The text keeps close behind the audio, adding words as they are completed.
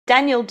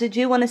Daniel, did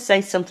you want to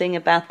say something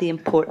about the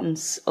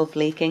importance of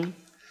leaking?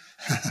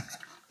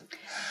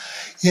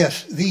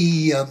 Yes,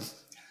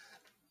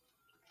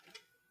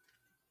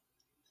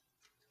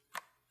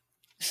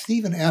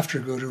 Stephen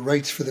Aftergood, who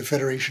writes for the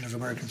Federation of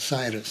American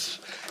Scientists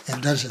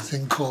and does a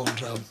thing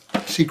called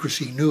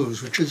Secrecy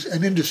News, which is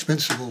an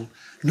indispensable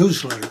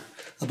newsletter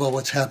about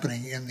what's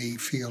happening in the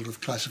field of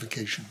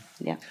classification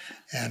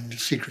and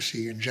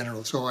secrecy in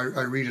general. So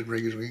I read it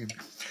regularly, and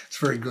it's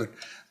very good.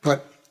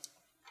 But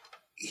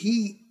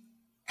he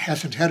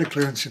hasn't had a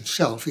clearance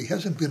himself. He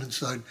hasn't been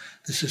inside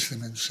the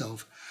system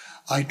himself.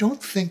 I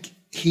don't think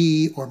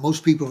he, or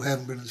most people who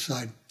haven't been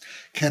inside,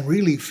 can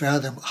really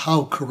fathom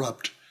how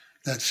corrupt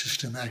that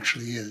system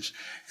actually is.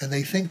 And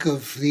they think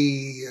of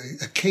the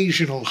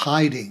occasional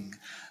hiding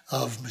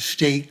of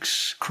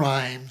mistakes,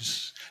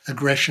 crimes,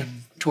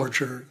 aggression,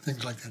 torture,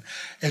 things like that,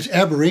 as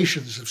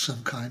aberrations of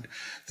some kind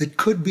that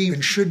could be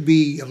and should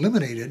be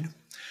eliminated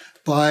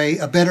by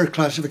a better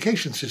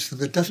classification system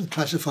that doesn't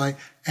classify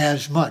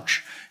as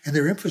much. And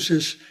their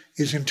emphasis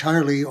is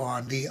entirely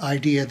on the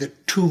idea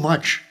that too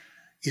much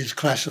is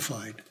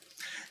classified.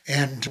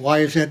 And why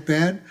is that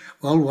bad?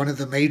 Well, one of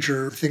the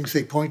major things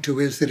they point to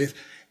is that if,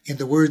 in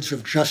the words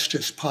of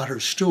Justice Potter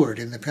Stewart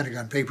in the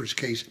Pentagon Papers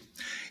case,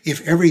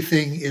 if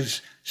everything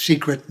is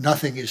secret,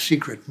 nothing is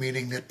secret,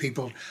 meaning that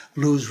people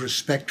lose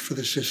respect for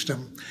the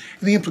system.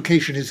 And the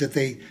implication is that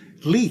they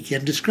leak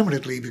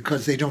indiscriminately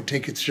because they don't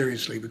take it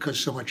seriously, because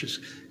so much is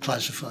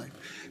classified.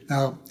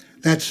 Now,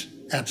 that's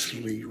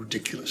absolutely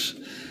ridiculous.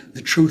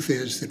 The truth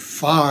is that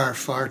far,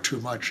 far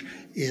too much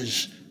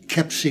is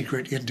kept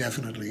secret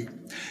indefinitely.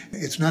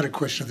 It's not a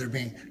question of there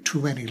being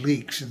too many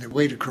leaks, and the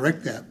way to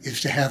correct that is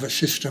to have a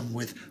system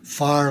with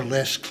far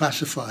less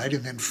classified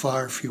and then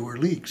far fewer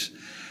leaks.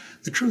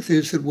 The truth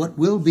is that what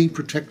will be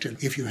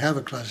protected if you have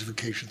a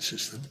classification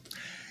system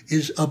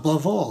is,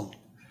 above all,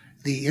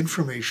 the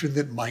information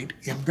that might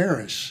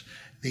embarrass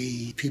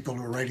the people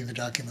who are writing the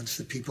documents,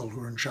 the people who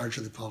are in charge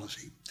of the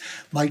policy,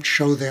 might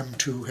show them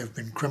to have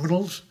been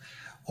criminals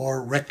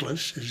or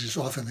reckless, as is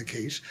often the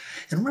case.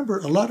 And remember,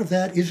 a lot of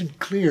that isn't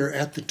clear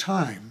at the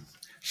time.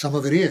 Some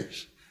of it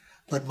is,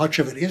 but much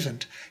of it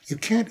isn't. You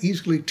can't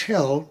easily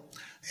tell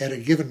at a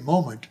given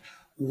moment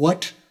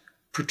what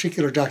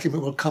particular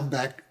document will come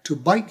back to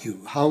bite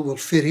you, how it will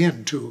fit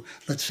into,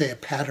 let's say, a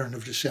pattern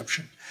of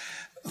deception.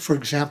 For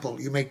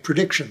example, you make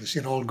predictions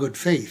in all good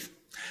faith,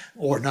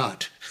 or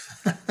not,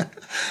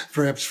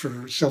 perhaps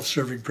for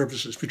self-serving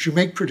purposes, but you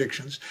make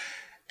predictions,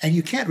 and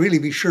you can't really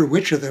be sure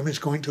which of them is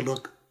going to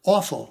look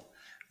awful.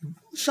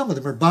 Some of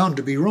them are bound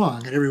to be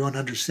wrong, and everyone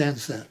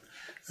understands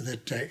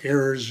that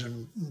errors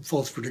and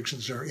false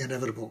predictions are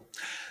inevitable.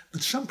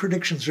 But some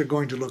predictions are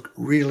going to look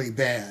really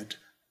bad.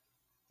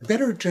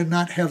 Better to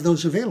not have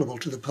those available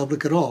to the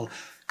public at all.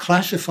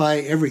 Classify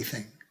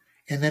everything,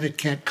 and then it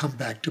can't come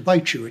back to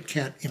bite you. It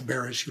can't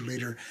embarrass you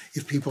later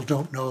if people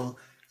don't know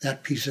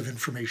that piece of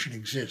information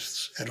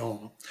exists at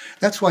all.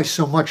 That's why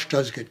so much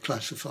does get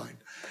classified,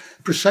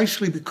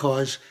 precisely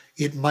because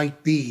it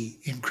might be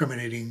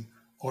incriminating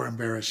or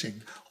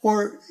embarrassing,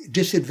 or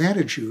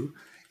disadvantage you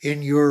in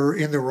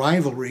the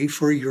rivalry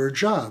for your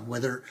job,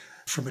 whether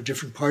from a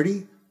different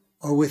party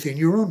or within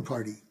your own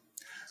party.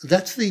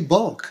 That's the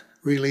bulk,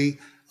 really,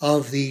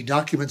 of the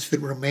documents that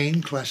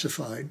remain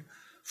classified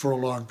for a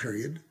long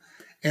period,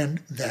 and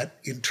that,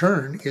 in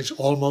turn, is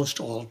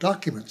almost all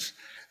documents.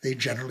 They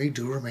generally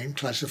do remain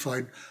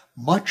classified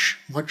much,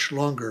 much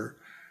longer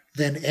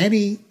than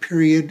any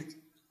period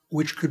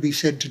which could be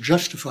said to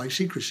justify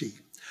secrecy.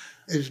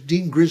 As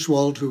Dean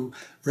Griswold, who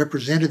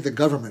represented the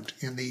government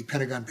in the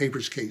Pentagon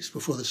Papers case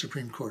before the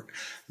Supreme Court,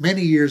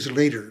 many years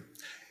later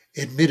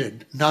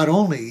admitted not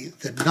only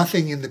that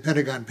nothing in the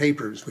Pentagon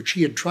Papers, which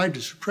he had tried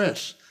to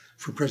suppress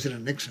for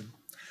President Nixon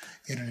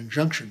in an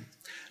injunction,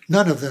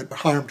 none of that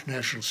harmed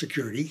national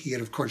security. He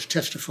had, of course,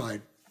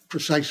 testified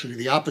precisely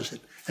the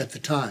opposite at the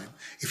time.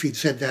 If he'd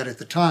said that at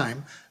the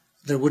time,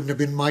 there wouldn't have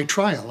been my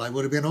trial. I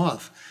would have been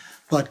off.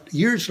 But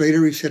years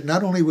later, he said,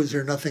 not only was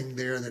there nothing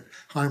there that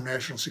harmed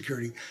national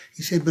security,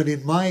 he said, but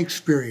in my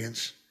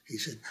experience, he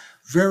said,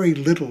 very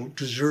little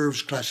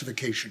deserves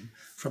classification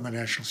from a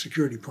national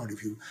security point of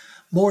view,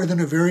 more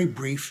than a very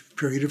brief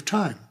period of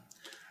time.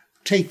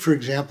 Take, for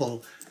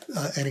example,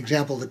 an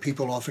example that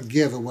people often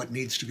give of what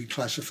needs to be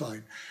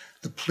classified,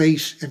 the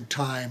place and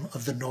time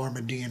of the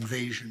Normandy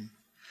invasion.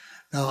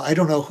 Now, I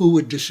don't know who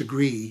would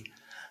disagree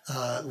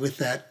with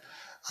that.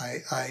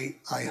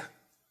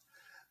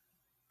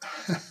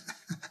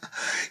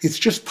 It's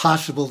just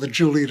possible that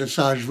Julian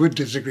Assange would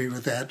disagree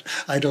with that.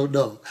 I don't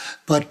know.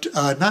 But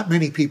not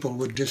many people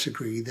would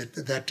disagree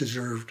that that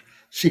deserved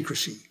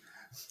secrecy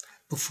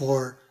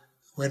before,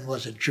 when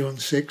was it, June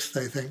 6th,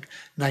 I think,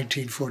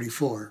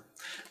 1944,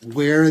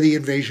 where the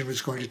invasion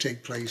was going to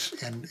take place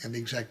and the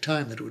exact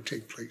time that it would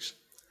take place.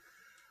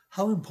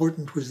 How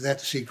important was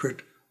that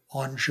secret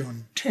on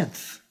June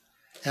 10th,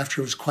 after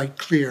it was quite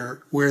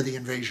clear where the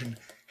invasion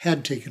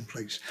had taken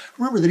place?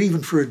 Remember that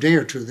even for a day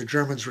or two, the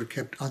Germans were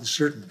kept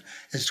uncertain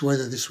as to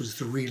whether this was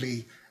the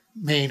really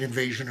main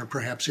invasion or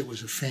perhaps it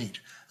was a feint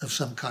of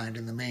some kind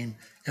in the main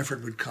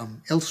effort would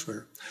come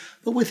elsewhere.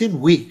 But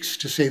within weeks,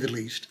 to say the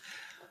least,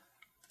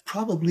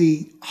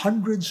 probably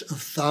hundreds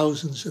of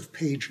thousands of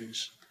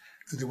pages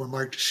that were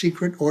marked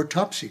secret or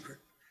top secret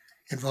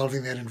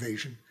involving that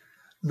invasion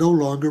no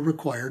longer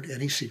required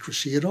any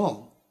secrecy at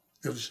all.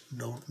 There was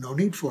no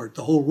need for it.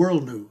 The whole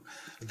world knew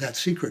that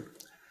secret.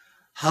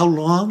 How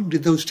long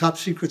did those top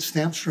secret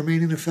stamps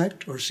remain in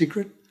effect or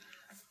secret?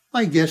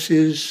 My guess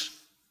is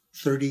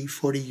 30,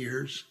 40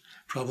 years,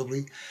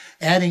 probably,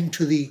 adding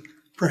to the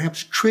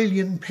perhaps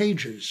trillion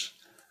pages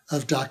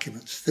of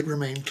documents that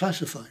remain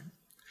classified.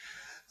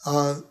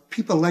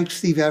 People like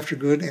Steve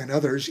Aftergood and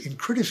others, in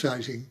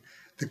criticizing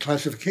the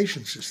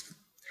classification system,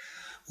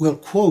 will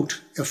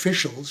quote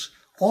officials,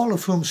 all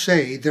of whom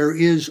say there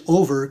is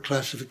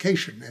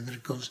over-classification and that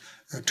it goes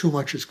too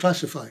much is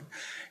classified.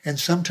 And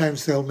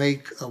sometimes they'll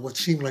make what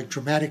seem like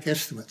dramatic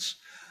estimates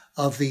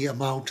of the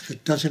amount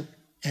that doesn't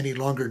any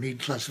longer need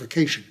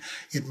classification.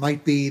 It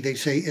might be, they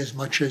say, as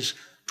much as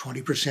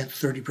 20%,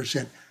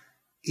 30%,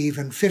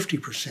 even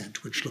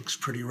 50%, which looks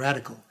pretty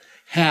radical.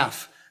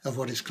 Half of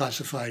what is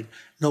classified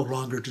no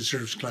longer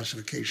deserves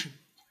classification.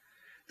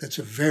 That's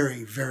a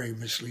very, very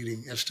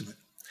misleading estimate.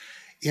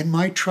 In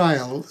my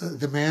trial,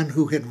 the man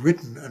who had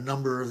written a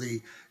number of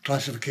the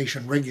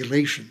classification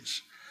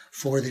regulations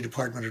for the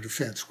Department of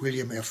Defense,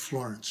 William F.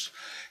 Florence,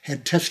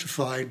 had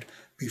testified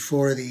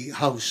before the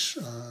House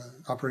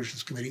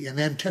Operations Committee and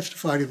then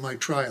testified in my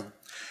trial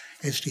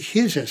as to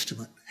his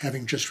estimate,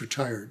 having just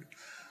retired,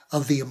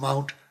 of the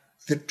amount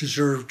that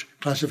deserved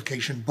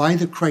classification by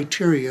the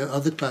criteria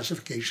of the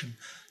classification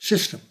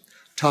system.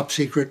 Top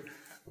secret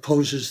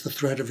poses the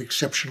threat of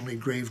exceptionally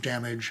grave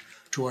damage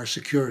to our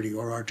security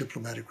or our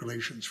diplomatic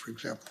relations, for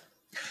example.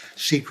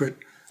 Secret,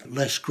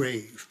 less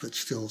grave, but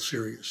still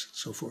serious, and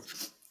so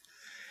forth.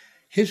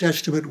 His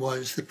estimate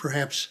was that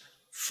perhaps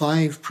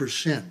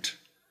 5%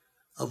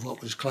 of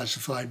what was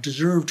classified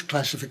deserved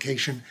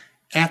classification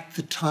at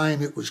the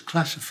time it was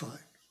classified,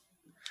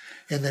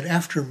 and that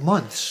after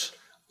months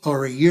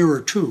or a year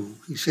or two,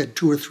 he said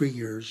 2 or 3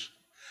 years,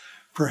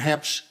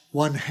 perhaps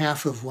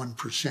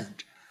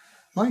 0.5%.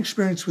 My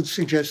experience would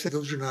suggest that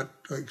those are not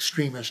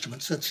extreme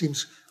estimates. That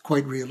seems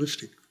quite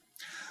realistic.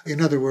 In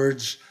other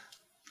words,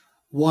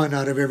 1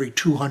 out of every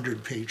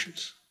 200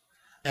 pages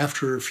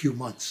after a few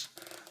months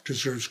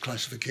deserves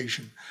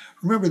classification.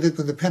 Remember that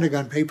when the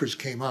Pentagon Papers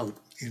came out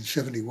in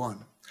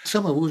 '71,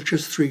 some of it was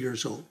just 3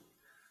 years old.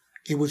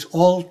 It was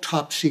all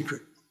top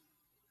secret.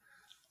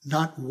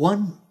 Not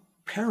one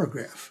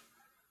paragraph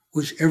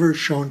was ever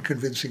shown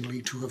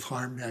convincingly to have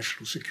harmed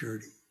national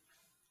security.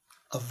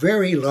 A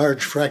very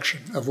large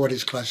fraction of what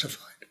is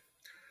classified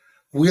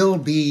will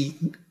be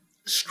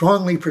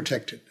strongly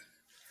protected,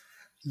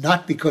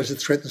 not because it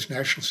threatens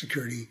national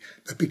security,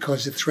 but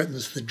because it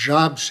threatens the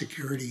job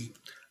security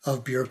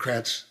of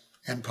bureaucrats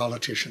and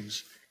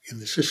politicians in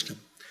the system.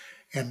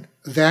 And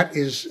that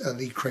is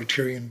the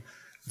criterion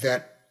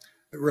that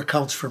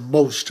accounts for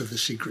most of the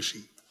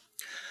secrecy.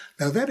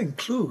 Now that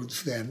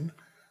includes then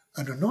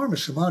an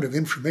enormous amount of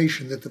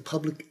information that the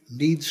public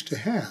needs to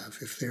have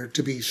if they're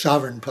to be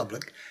sovereign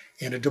public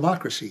in a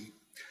democracy.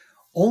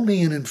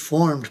 Only an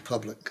informed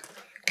public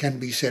can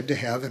be said to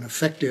have an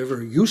effective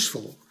or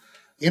useful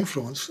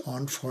influence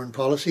on foreign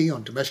policy,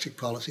 on domestic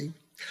policy,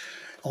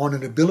 on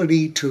an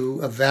ability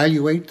to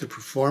evaluate the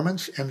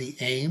performance and the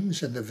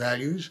aims and the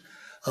values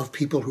of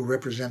people who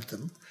represent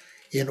them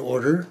in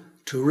order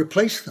to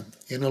replace them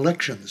in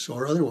elections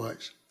or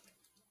otherwise,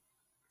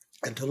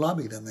 and to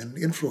lobby them and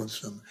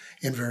influence them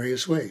in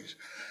various ways.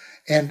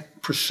 And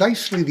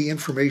precisely the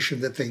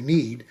information that they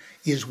need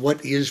is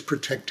what is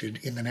protected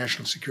in the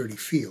national security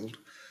field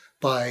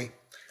by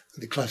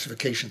the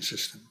classification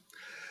system.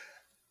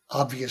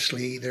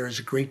 Obviously, there is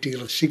a great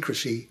deal of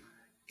secrecy,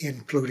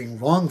 including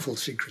wrongful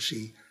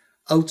secrecy,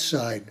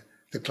 outside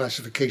the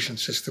classification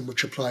system,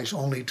 which applies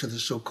only to the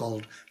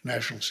so-called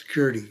national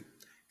security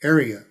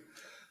area.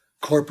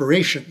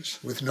 Corporations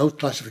with no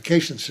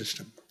classification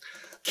system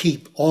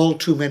keep all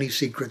too many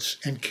secrets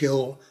and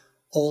kill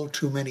all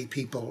too many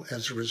people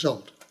as a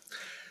result.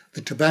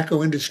 The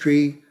tobacco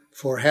industry,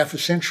 for half a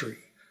century,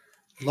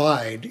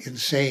 lied in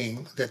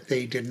saying that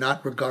they did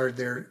not regard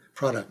their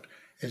product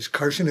as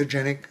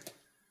carcinogenic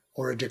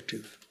or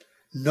addictive,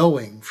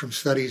 knowing from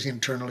studies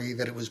internally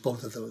that it was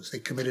both of those. They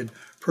committed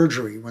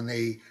perjury when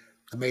they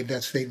made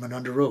that statement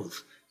under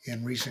oath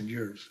in recent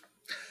years.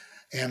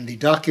 And the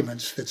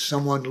documents that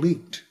someone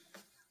leaked,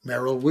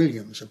 Merrill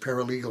Williams, a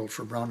paralegal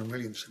for Brown and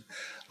Williamson,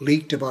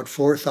 leaked about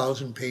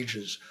 4,000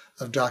 pages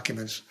of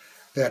documents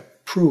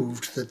that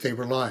proved that they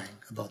were lying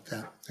about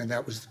that. And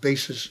that was the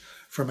basis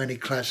for many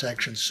class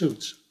action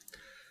suits.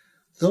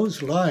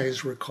 Those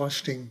lies were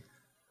costing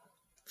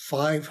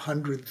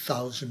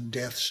 500,000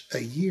 deaths a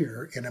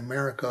year in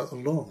America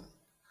alone,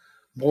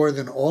 more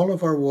than all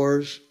of our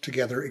wars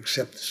together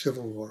except the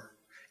Civil War,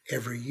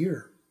 every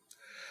year.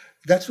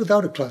 That's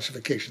without a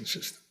classification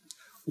system.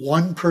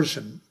 One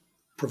person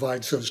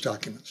provides those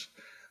documents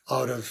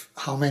out of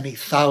how many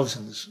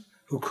thousands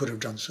who could have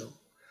done so.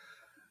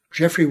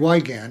 Jeffrey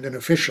Wigand, an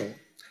official,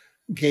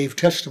 gave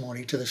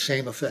testimony to the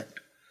same effect,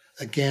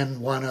 again,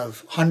 one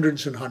of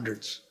hundreds and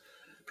hundreds,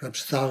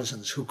 perhaps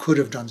thousands, who could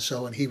have done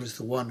so, and he was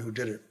the one who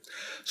did it.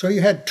 So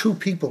you had two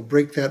people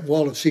break that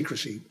wall of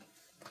secrecy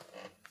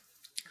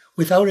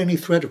without any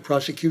threat of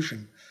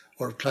prosecution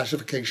or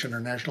classification or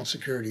national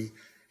security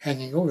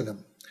hanging over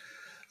them.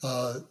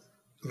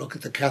 Look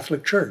at the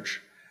Catholic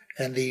Church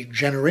and the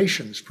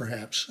generations,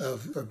 perhaps,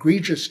 of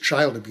egregious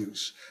child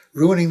abuse,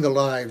 ruining the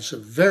lives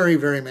of very,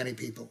 very many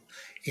people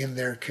in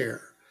their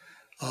care,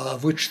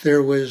 of which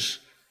there was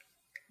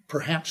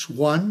perhaps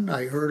one.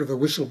 I heard of a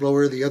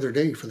whistleblower the other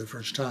day for the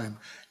first time,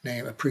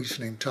 a priest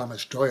named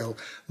Thomas Doyle.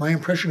 My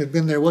impression had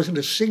been there wasn't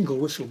a single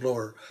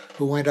whistleblower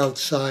who went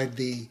outside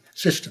the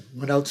system,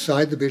 went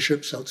outside the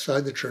bishops,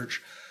 outside the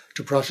church,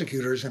 to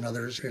prosecutors and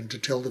others, and to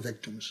tell the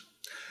victims.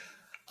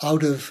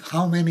 Out of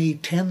how many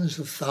tens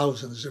of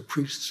thousands of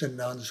priests and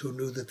nuns who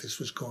knew that this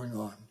was going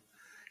on,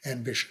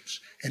 and bishops,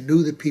 and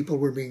knew that people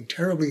were being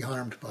terribly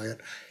harmed by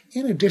it,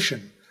 in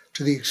addition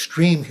to the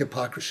extreme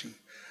hypocrisy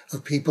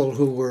of people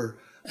who were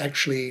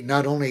actually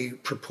not only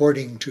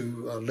purporting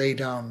to lay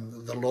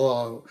down the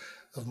law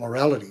of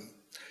morality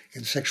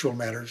in sexual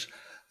matters,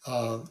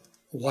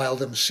 while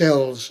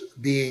themselves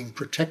being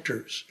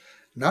protectors,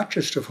 not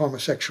just of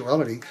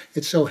homosexuality.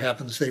 It so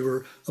happens they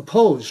were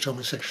opposed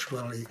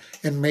homosexuality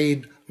and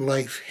made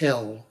life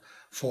hell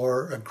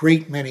for a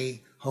great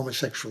many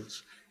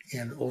homosexuals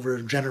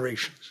over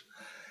generations.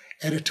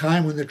 At a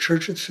time when the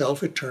church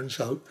itself, it turns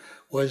out,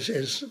 was,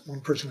 as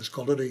one person has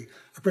called it,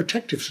 a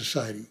protective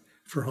society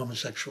for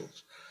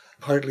homosexuals,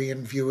 partly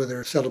in view of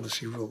their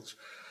celibacy rules.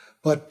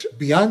 But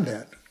beyond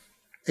that,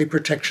 a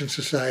protection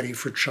society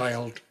for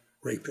child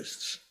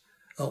rapists.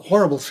 A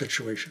horrible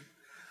situation.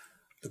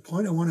 The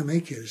point I want to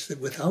make is that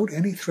without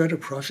any threat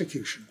of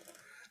prosecution,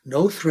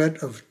 no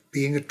threat of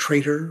being a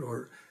traitor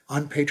or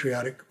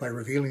unpatriotic by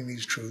revealing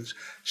these truths,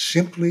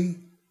 simply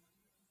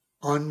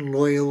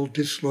unloyal,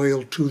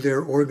 disloyal to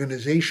their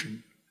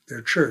organization,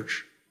 their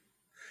church,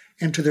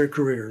 and to their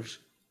careers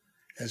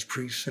as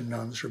priests and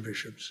nuns or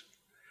bishops,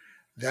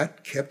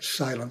 that kept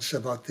silence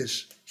about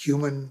this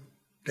human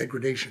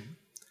degradation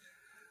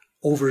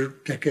over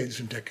decades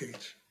and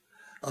decades,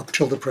 up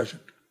till the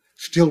present,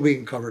 still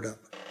being covered up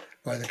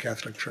by the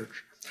Catholic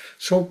Church.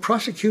 So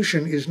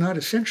prosecution is not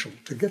essential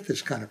to get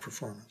this kind of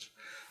performance.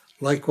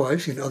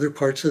 Likewise, in other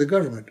parts of the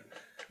government,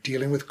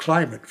 dealing with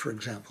climate, for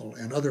example,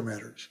 and other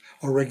matters,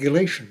 or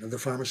regulation of the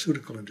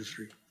pharmaceutical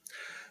industry.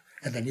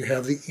 And then you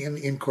have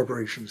in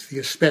corporations, the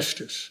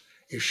asbestos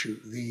issue,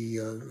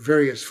 the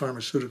various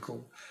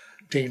pharmaceutical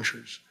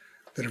dangers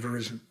that have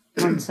arisen.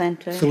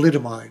 Monsanto.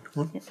 Thalidomide.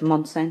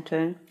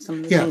 Monsanto, some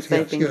of the things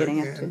they've been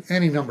getting up to.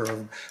 Any number of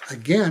them.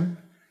 Again,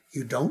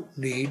 you don't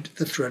need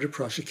the threat of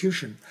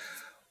prosecution.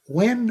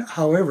 When,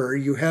 however,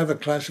 you have a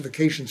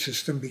classification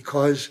system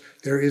because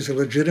there is a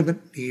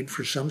legitimate need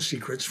for some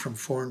secrets from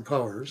foreign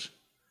powers,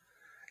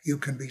 you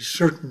can be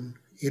certain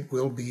it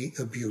will be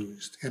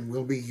abused and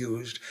will be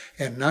used,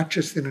 and not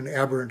just in an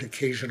aberrant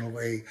occasional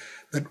way,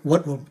 but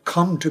what will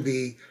come to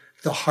be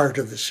the heart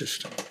of the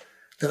system,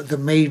 the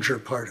major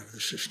part of the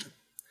system.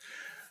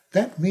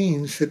 That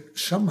means that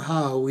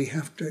somehow we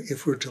have to,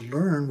 if we're to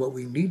learn what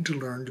we need to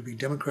learn to be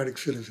democratic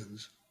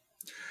citizens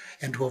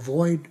and to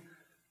avoid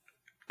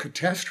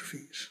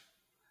catastrophes,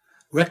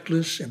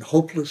 reckless and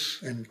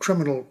hopeless and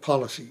criminal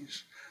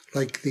policies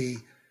like the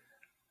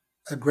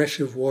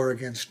aggressive war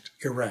against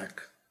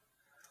Iraq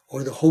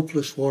or the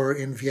hopeless war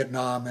in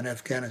Vietnam and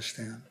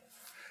Afghanistan,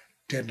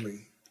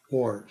 deadly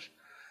wars.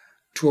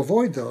 To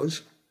avoid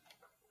those,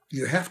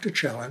 you have to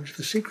challenge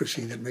the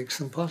secrecy that makes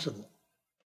them possible.